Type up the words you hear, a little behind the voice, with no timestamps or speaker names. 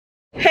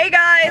Hey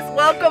guys,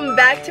 welcome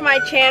back to my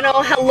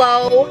channel.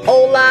 Hello,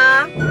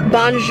 hola,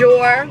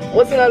 bonjour.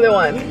 What's another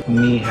one?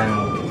 Ni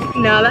hao.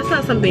 No, that's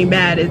not something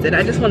bad, is it?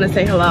 I just want to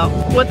say hello.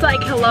 What's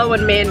like hello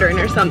in Mandarin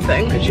or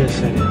something? I just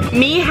said it.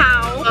 Ni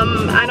hao.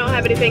 I don't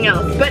have anything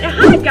else. But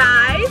hi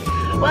guys,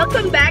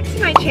 welcome back to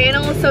my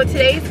channel. So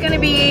today's gonna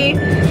be,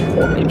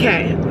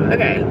 okay.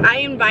 I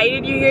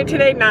invited you here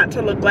today not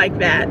to look like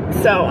that.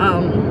 So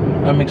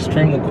I'm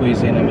extremely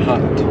queasy and I'm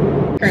hot.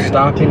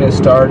 Stopping and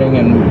starting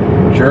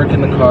and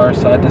jerking the car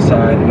side to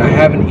side, and I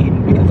haven't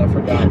eaten because I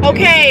forgot.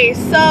 Okay,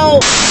 so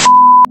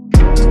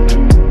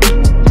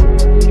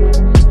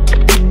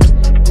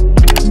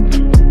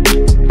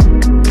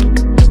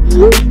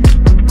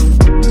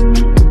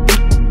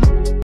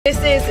this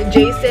is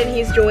Jason.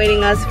 He's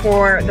joining us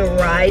for the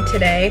ride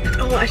today.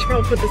 Oh, I should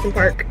probably put this in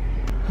park.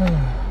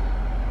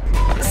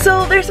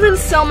 So there's been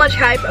so much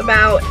hype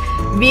about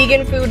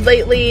vegan food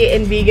lately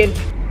and vegan.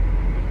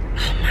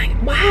 Oh my,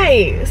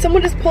 why?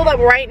 Someone just pulled up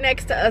right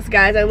next to us,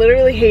 guys. I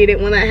literally hate it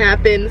when that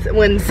happens,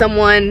 when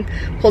someone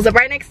pulls up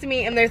right next to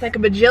me and there's like a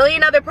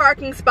bajillion other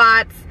parking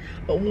spots,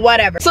 but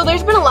whatever. So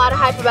there's been a lot of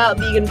hype about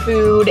vegan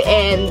food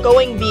and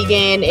going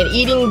vegan and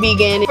eating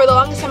vegan. For the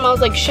longest time I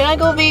was like, should I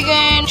go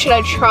vegan? Should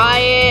I try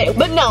it?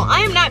 But no,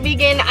 I am not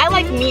vegan. I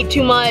like meat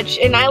too much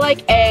and I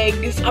like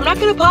eggs. I'm not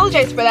gonna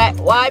apologize for that.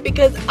 Why?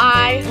 Because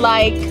I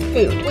like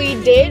food.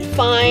 We did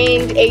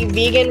find a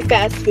vegan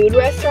fast food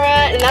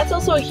restaurant, and that's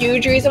also a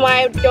huge reason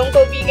why I don't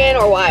go vegan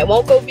or why I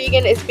won't go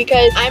vegan, is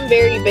because I'm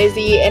very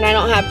busy and I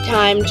don't have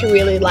time to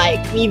really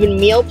like even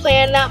meal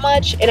plan that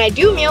much. And I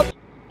do meal.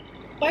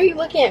 Why are you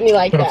looking at me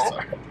like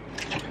that?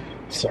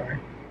 Sorry.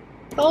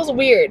 That was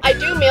weird. I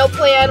do meal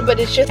plan, but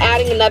it's just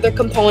adding another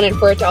component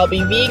for it to all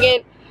be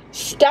vegan.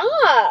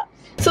 Stop!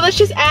 So that's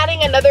just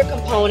adding another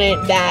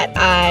component that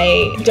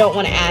I don't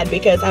want to add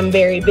because I'm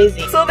very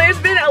busy. So there's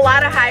been a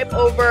lot of hype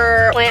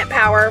over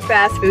Plantpower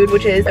fast food,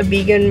 which is a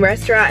vegan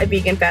restaurant, a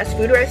vegan fast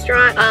food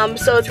restaurant.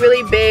 So it's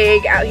really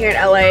big out here in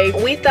LA.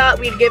 We thought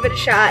we'd give it a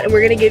shot, and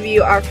we're gonna give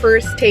you our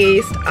first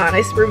taste,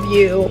 honest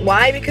review.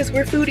 Why? Because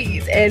we're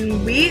foodies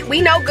and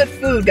we know good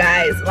food,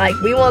 guys. Like,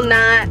 we will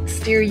not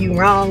steer you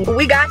wrong.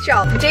 We got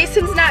y'all.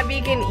 Jason's not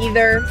vegan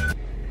either.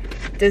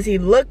 Does he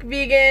look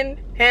vegan?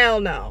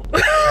 Hell no.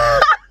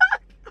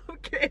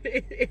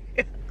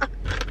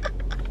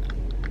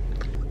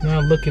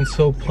 Not looking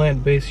so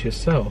plant-based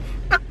yourself.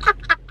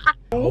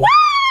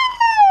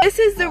 This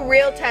is the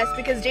real test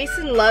because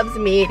Jason loves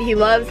meat, he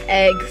loves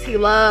eggs, he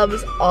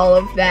loves all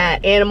of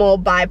that animal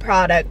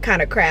byproduct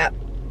kind of crap.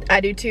 I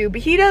do too,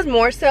 but he does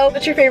more so.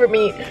 What's your favorite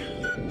meat?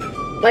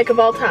 Like, of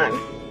all time?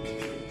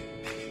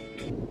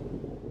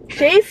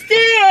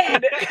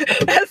 Jason!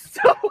 That's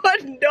so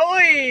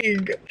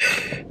annoying!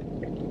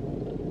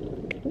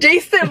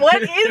 Jason,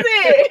 what is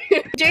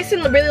it?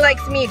 Jason really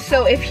likes meat,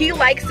 so if he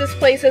likes this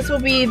place, this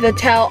will be the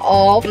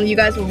tell-all. You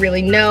guys will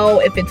really know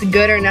if it's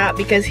good or not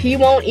because he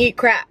won't eat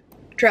crap,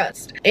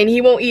 trust. And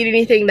he won't eat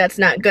anything that's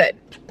not good,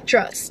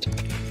 trust.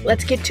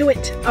 Let's get to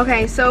it.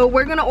 Okay, so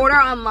we're gonna order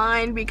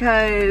online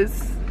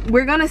because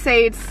we're gonna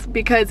say it's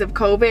because of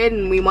COVID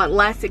and we want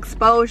less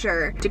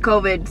exposure to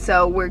COVID,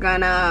 so we're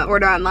gonna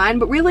order online,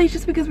 but really it's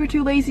just because we're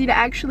too lazy to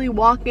actually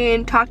walk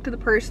in, talk to the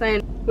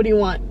person. What do you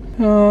want?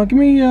 Give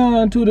me 2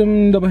 of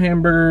them double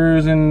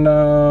hamburgers and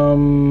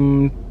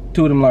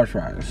 2 of them large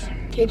fries.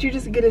 Can't you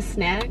just get a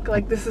snack?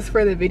 Like, this is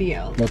for the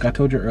video. Look, I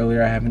told you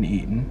earlier I haven't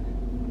eaten,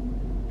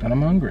 and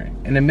I'm hungry.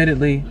 And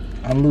admittedly,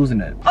 I'm losing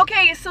it.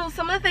 Okay, so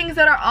some of the things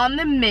that are on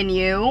the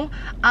menu,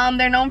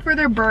 they're known for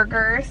their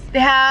burgers. They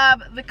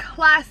have the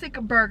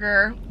classic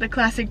burger, the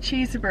classic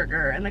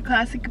cheeseburger, and the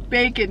classic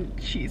bacon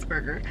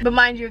cheeseburger. But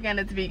mind you, again,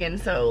 it's vegan,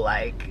 so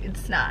like,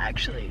 it's not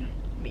actually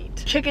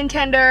meat. Chicken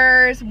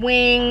tenders,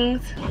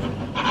 wings.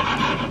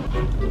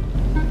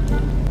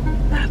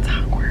 That's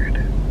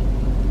awkward.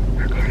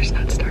 Our car's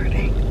not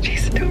starting.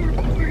 Jason, don't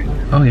record.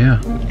 Oh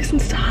yeah. Jason,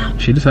 stop.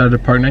 She decided to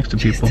park next to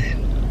people.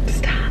 Jason,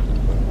 stop.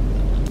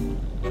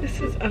 This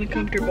is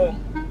uncomfortable.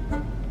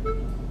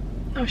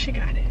 Oh, she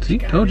got it. See,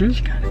 told you.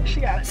 She got it.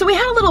 She got it. So we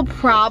had a little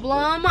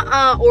problem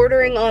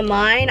ordering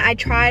online. I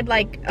tried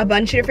like a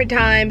bunch of different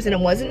times and it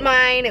wasn't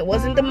mine. It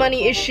wasn't the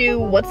money issue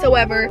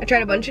whatsoever. I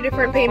tried a bunch of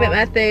different payment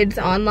methods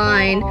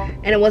online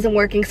and it wasn't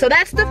working. So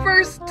that's the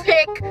first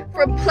pick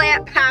from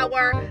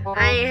Plantpower.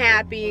 I ain't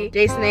happy.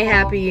 Jason ain't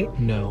happy.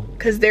 No.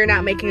 Because they're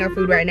not making our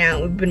food right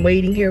now. We've been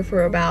waiting here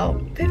for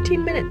about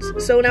 15 minutes.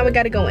 So now we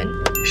gotta go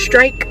in.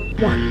 Strike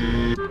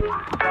one.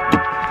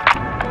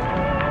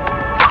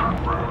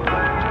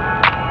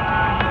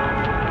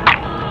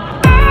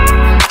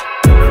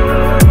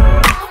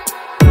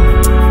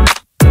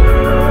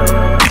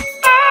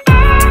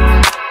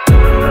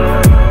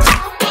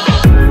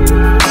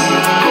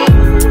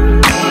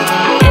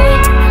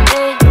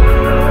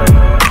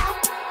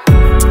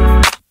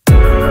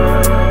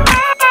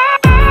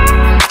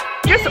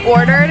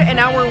 Ordered and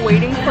now we're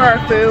waiting for our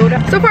food.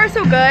 So far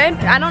so good.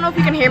 I don't know if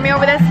you can hear me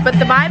over this, but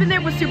the vibe in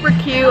there was super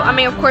cute. I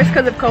mean, of course,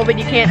 because of COVID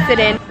you can't sit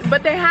in,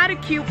 but they had a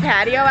cute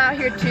patio out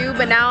here too,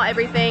 but now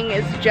everything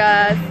is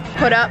just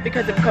put up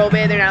because of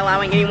COVID. They're not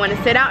allowing anyone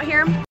to sit out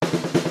here.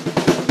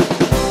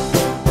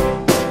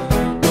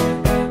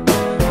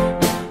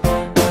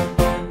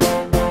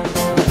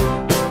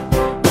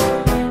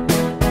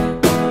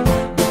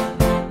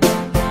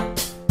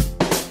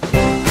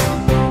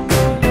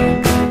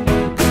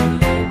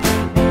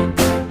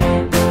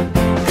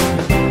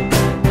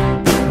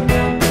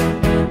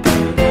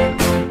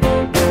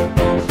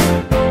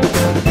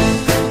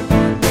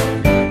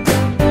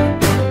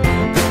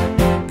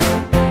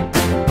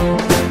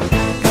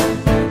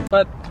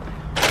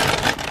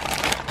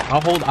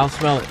 I'll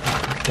smell it.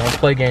 Don't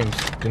play games.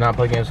 Do not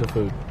play games with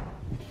food.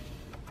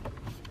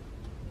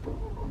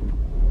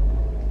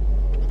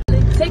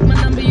 Take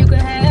my number, you can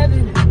have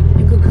it.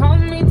 You could call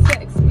me,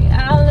 text me,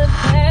 I'll look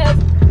past.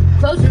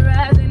 Close your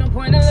eyes, ain't no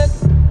point in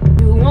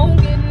looking. You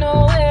won't get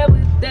nowhere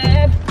with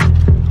that.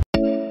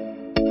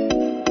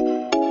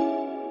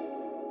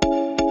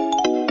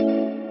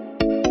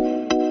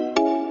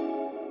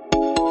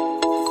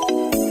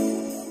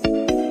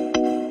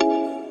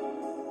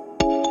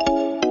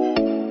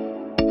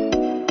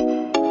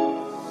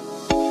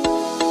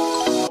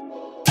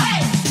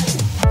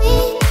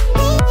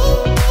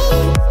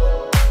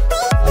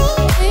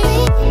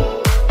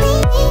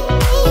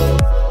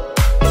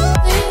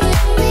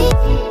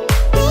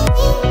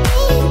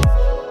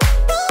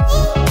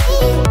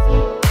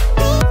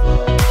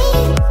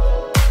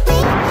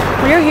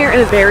 In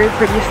a very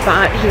pretty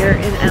spot here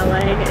in LA.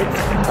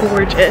 It's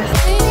gorgeous.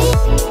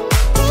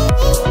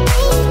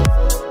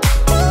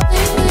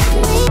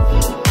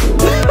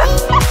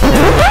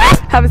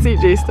 Have a seat,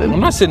 Jayston.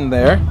 I'm not sitting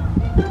there.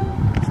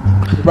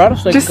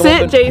 Rattlesnake just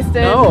sit,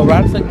 Jayston. No,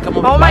 rattlesnake can come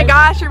over. Oh my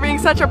gosh, you're being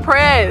such a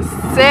priss.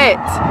 Sit.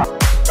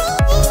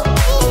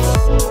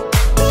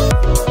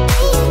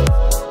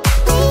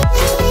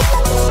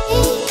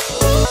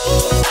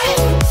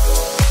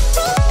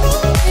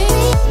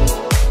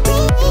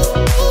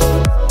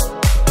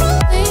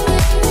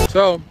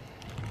 So,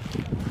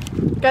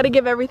 gotta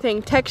give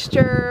everything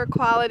texture,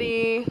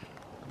 quality.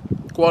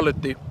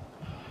 Quality.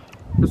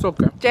 It's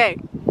okay. Jay,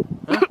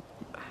 huh?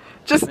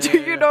 Just do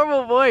your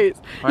normal voice.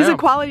 You said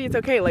quality is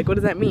okay. Like, what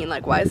does that mean?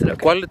 Like, why is it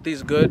okay? Quality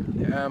is good.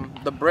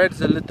 The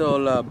bread's a little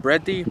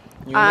bready.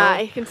 You know?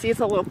 I can see it's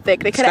a little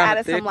thick. They could have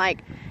added some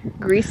like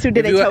grease. Did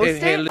they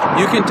toast it?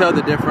 You can tell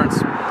the difference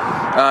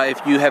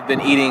if you have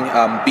been eating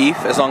beef,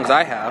 as long as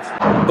I have.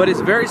 But it's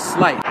very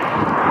slight.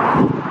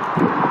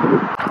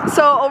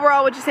 So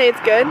overall, would you say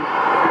it's good?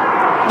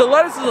 The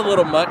lettuce is a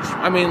little much.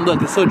 I mean,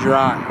 look, it's so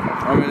dry.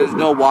 I mean, there's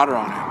no water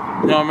on it.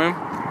 You know what I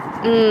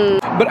mean?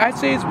 But I'd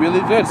say it's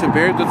really good. It's a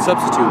very good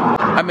substitute.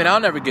 I mean,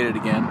 I'll never get it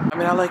again. I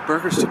mean, I like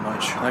burgers too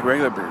much. I like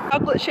regular burgers.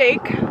 Chocolate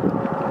shake.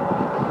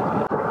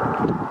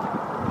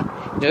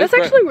 Yeah, that's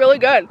actually really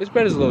good. This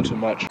bread is a little too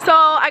much. So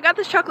I got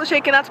this chocolate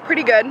shake and that's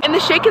pretty good. And the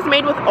shake is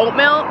made with oat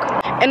milk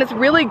and it's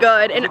really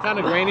good. And it's kind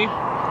of grainy.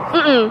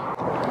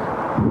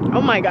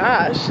 Oh my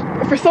gosh.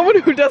 For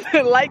someone who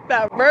doesn't like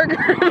that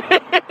burger,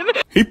 man.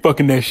 He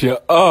fucking that shit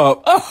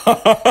up.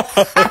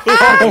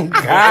 Oh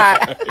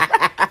God.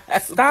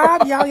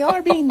 Stop, y'all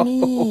are being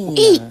mean.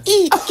 Eat,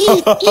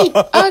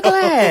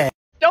 ugly.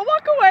 Don't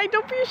walk away,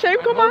 don't be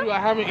ashamed, come on. I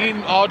haven't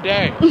eaten all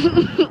day.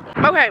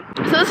 Okay,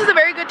 so this is a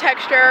very good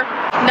texture,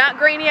 not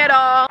grainy at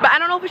all, but I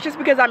don't know if it's just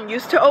because I'm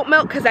used to oat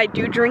milk, because I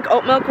do drink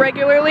oat milk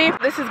regularly.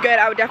 This is good,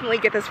 I would definitely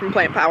get this from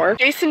Plantpower.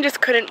 Jayston just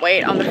couldn't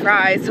wait on the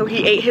fries, so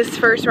he ate his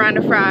first round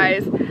of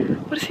fries.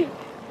 What is he?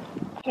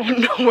 I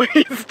don't know what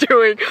he's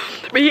doing,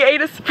 but he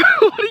ate a spoon.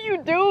 What are you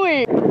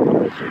doing?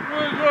 It's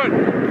really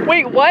good.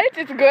 Wait, what?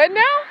 It's good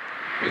now?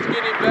 It's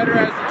getting better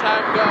as the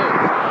time goes.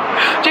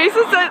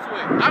 Jayston said,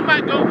 I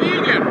might go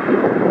vegan.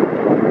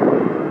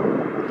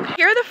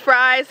 Here are the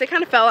fries. They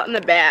kind of fell out in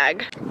the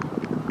bag.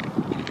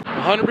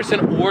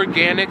 100%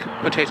 organic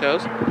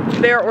potatoes.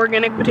 They're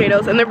organic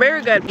potatoes and they're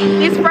very good.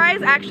 These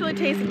fries actually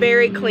taste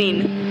very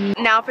clean.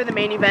 Now for the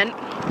main event,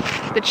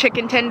 the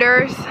chicken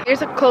tenders.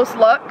 Here's a close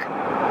look.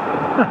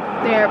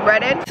 They're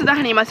breaded. So the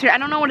honey mustard, I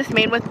don't know what it's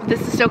made with.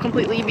 This is still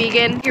completely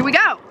vegan. Here we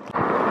go.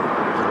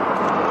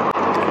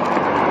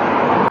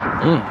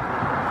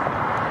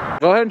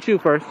 Go ahead and chew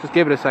first. Just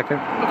give it a second.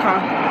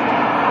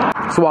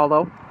 Okay.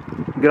 Swallow.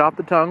 Get off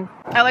the tongue.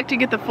 I like to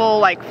get the full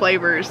like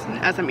flavors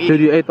as I'm eating.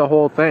 Dude, you ate the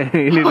whole thing.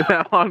 You need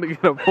that long to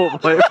get a full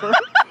flavor.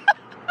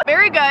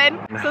 Very good.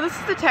 So this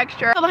is the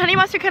texture. So the honey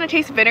mustard kind of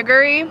tastes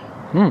vinegary.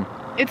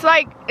 It's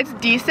like, it's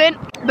decent,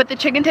 but the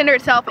chicken tender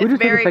itself is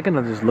very... Take a second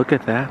to just look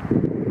at that.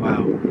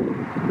 Wow.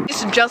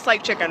 It's just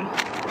like chicken.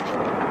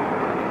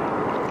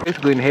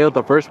 Basically inhaled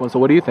the first one, so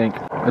what do you think?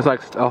 It's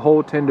like a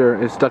whole tender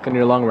is stuck in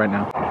your lung right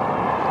now.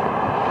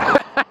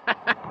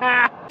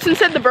 Jason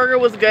said the burger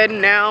was good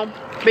now,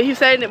 but he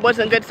said it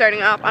wasn't good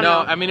starting off.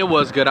 I mean it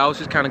was good. I was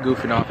just kind of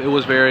goofing off. It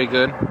was very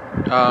good.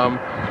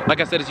 Like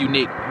I said, it's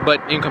unique,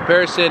 but in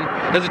comparison,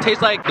 does it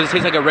taste like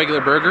a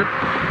regular burger?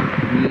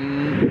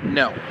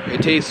 No,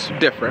 it tastes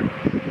different,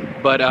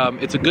 but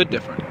it's a good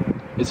different.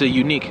 It's a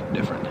unique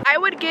different. I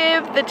would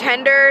give the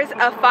tenders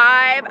a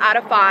 5 out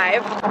of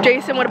 5.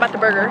 Jayston, what about the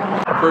burger?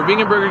 For a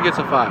vegan burger, it gets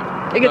a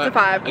 5. It gets a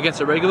 5.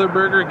 Against a regular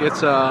burger, it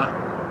gets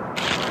a...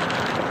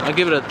 I'll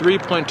give it a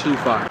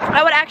 3.25.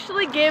 I would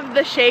actually give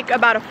the shake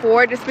about a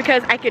 4 just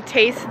because I could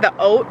taste the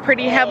oat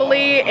pretty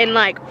heavily in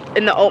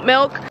the oat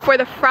milk. For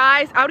the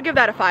fries, I would give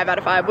that a 5 out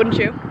of 5, wouldn't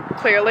you?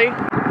 Clearly.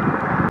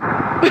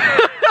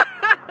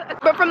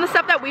 But from the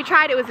stuff that we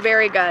tried, it was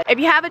very good. If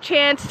you have a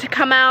chance to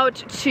come out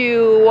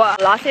to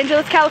Los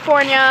Angeles,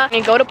 California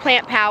and go to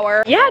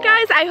Plantpower. Yeah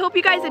guys, I hope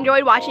you guys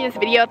enjoyed watching this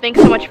video. Thanks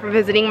so much for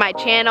visiting my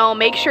channel.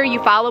 Make sure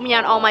you follow me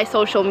on all my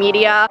social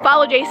media.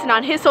 Follow Jayston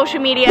on his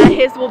social media.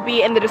 His will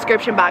be in the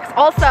description box.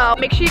 Also,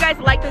 make sure you guys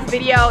like this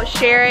video,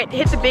 share it,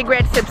 hit the big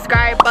red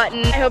subscribe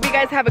button. I hope you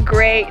guys have a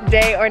great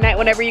day or night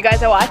whenever you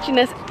guys are watching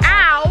this.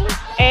 Ow!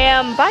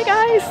 And bye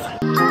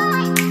guys.